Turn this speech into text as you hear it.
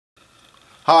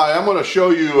Hi, I'm going to show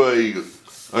you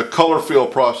a color fill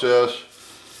process.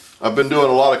 I've been doing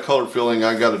a lot of color filling.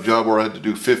 I got a job where I had to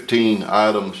do 15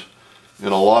 items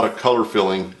and a lot of color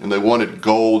filling, and they wanted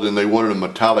gold and they wanted a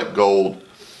metallic gold.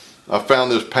 I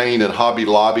found this paint at Hobby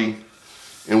Lobby,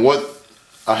 and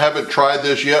I haven't tried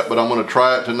this yet, but I'm going to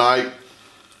try it tonight.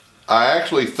 I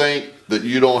actually think that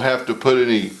you don't have to put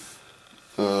any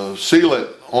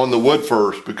sealant on the wood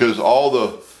first, because all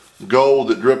the gold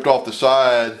that dripped off the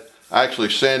side I actually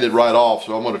sanded right off.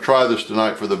 So I'm going to try this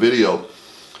tonight for the video.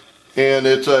 And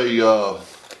it's a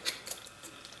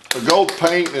gold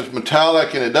paint, and it's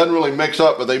metallic, and it doesn't really mix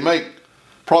up, but they make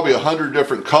probably 100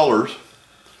 different colors.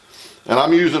 And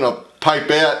I'm using a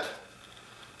pipette.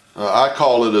 I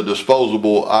call it a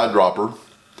disposable eyedropper.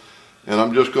 And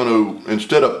I'm just going to,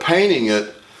 instead of painting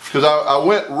it, because I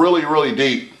went really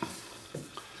deep,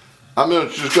 I'm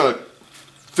just going to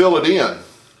fill it in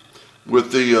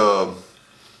with the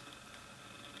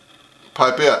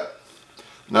pipette.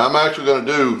 Now I'm actually going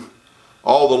to do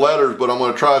all the letters, but I'm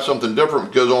going to try something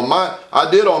different, because on mine,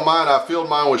 I filled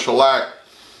mine with shellac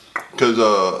because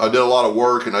I did a lot of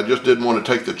work and I just didn't want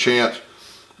to take the chance.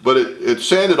 But it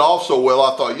sanded off so well,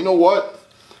 I thought, you know what?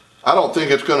 I don't think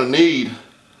it's going to need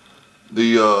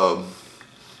the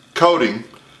coating.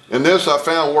 And this I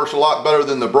found works a lot better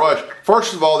than the brush.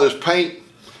 First of all, this paint,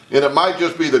 and it might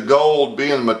just be the gold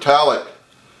being metallic,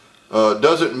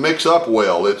 doesn't mix up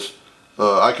well.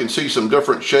 I can see some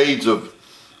different shades of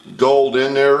gold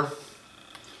in there,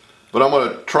 but I'm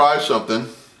going to try something.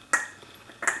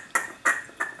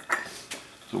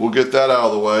 So we'll get that out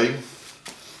of the way.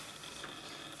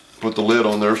 Put the lid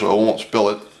on there so I won't spill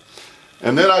it.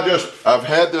 And then I've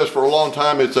had this for a long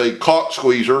time. It's a caulk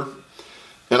squeezer,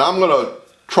 and I'm going to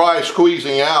try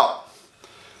squeezing out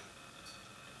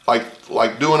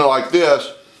like doing it like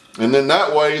this, and then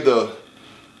that way the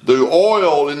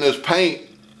oil in this paint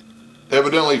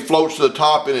evidently floats to the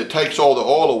top and it takes all the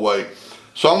oil away.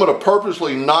 So I'm going to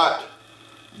purposely not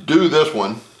do this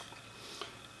one,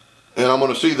 and I'm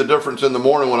going to see the difference in the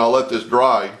morning when I let this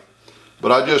dry.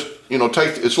 But I just,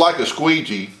 it's like a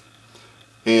squeegee,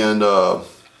 and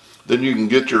then you can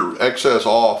get your excess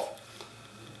off.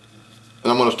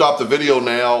 And I'm going to stop the video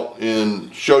now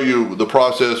and show you the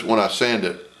process when I sand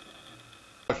it.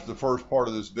 That's the first part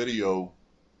of this video,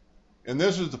 and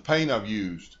this is the paint I've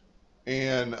used.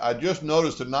 And I just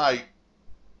noticed tonight,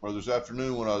 or this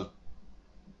afternoon when I was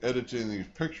editing these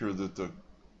pictures, that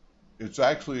it's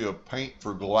actually a paint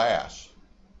for glass.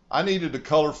 I needed to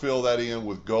color fill that in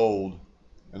with gold,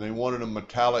 and they wanted a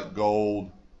metallic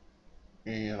gold.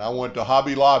 And I went to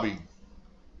Hobby Lobby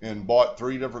and bought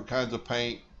 3 different kinds of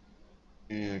paint,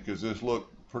 and because this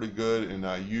looked pretty good, and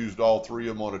I used all 3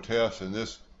 of them on a test, and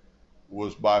this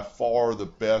was by far the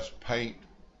best paint.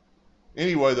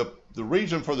 Anyway, the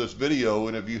reason for this video,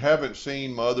 and if you haven't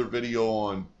seen my other video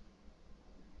on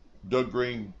Doug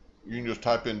Green, you can just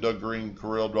type in Doug Green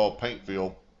Corel Draw Paint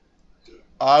Fill.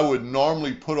 I would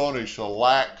normally put on a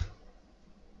shellac,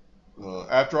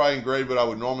 after I engrave it, I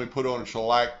would normally put on a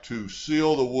shellac to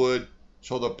seal the wood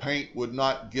so the paint would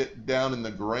not get down in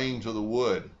the grains of the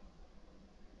wood.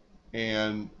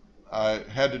 And I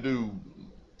had to do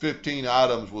 15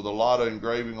 items with a lot of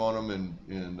engraving on them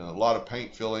and a lot of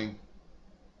paint filling.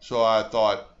 So I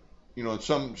thought,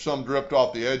 some dripped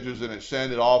off the edges and it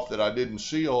sanded off that I didn't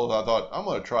seal. I thought, I'm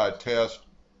going to try a test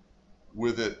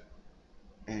with it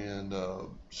and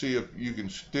see if you can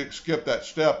skip that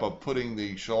step of putting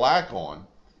the shellac on.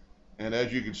 And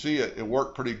as you can see, it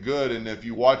worked pretty good. And if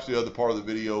you watch the other part of the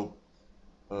video,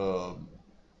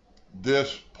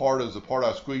 this part is the part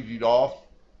I squeegeed off,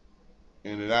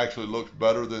 and it actually looks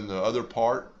better than the other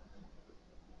part.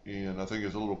 And I think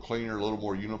it's a little cleaner, a little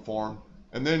more uniform.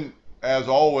 And then, as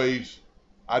always,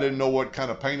 I didn't know what kind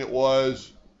of paint it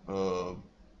was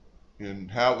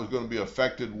and how it was going to be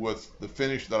affected with the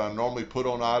finish that I normally put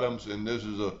on items. And this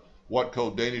is a what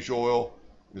coat Danish oil.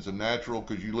 It's a natural,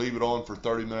 because you leave it on for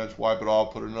 30 minutes, wipe it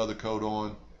off, put another coat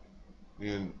on.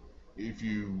 And if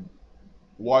you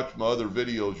watch my other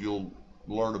videos, you'll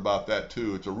learn about that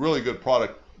too. It's a really good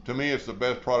product. To me, it's the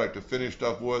best product to finish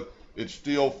stuff with. It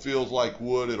still feels like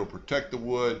wood. It'll protect the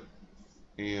wood,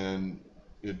 and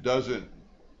it doesn't,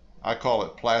 I call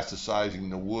it plasticizing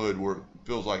the wood, where it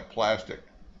feels like plastic.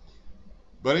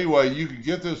 But anyway, you can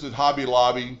get this at Hobby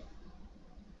Lobby,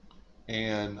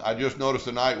 and I just noticed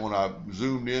tonight when I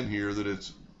zoomed in here that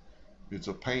it's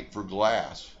a paint for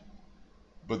glass.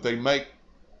 But they make,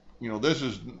 this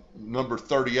is number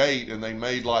 38, and they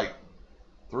made like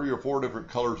 3 or 4 different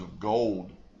colors of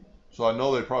gold. So I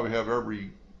know they probably have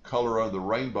every color of the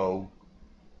rainbow.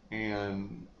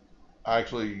 And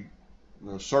actually,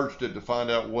 searched it to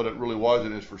find out what it really was,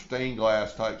 and it's for stained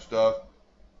glass type stuff,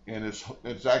 and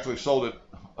it's actually sold at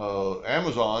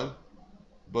Amazon,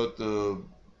 but the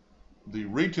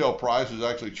retail price is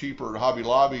actually cheaper at Hobby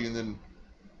Lobby, and then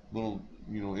little,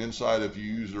 inside, if you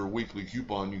use their weekly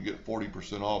coupon, you get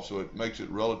 40% off, so it makes it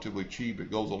relatively cheap.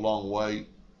 It goes a long way.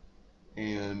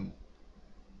 And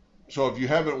so if you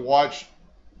haven't watched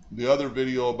the other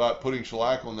video about putting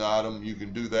shellac on the item, you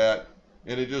can do that,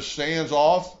 and it just sands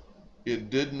off. It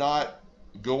did not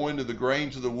go into the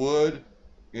grains of the wood,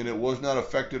 and it was not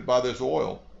affected by this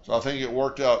oil. So I think it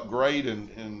worked out great,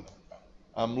 and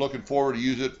I'm looking forward to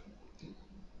use it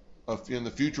in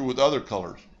the future with other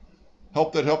colors.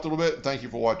 Hope that helped a little bit. Thank you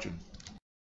for watching.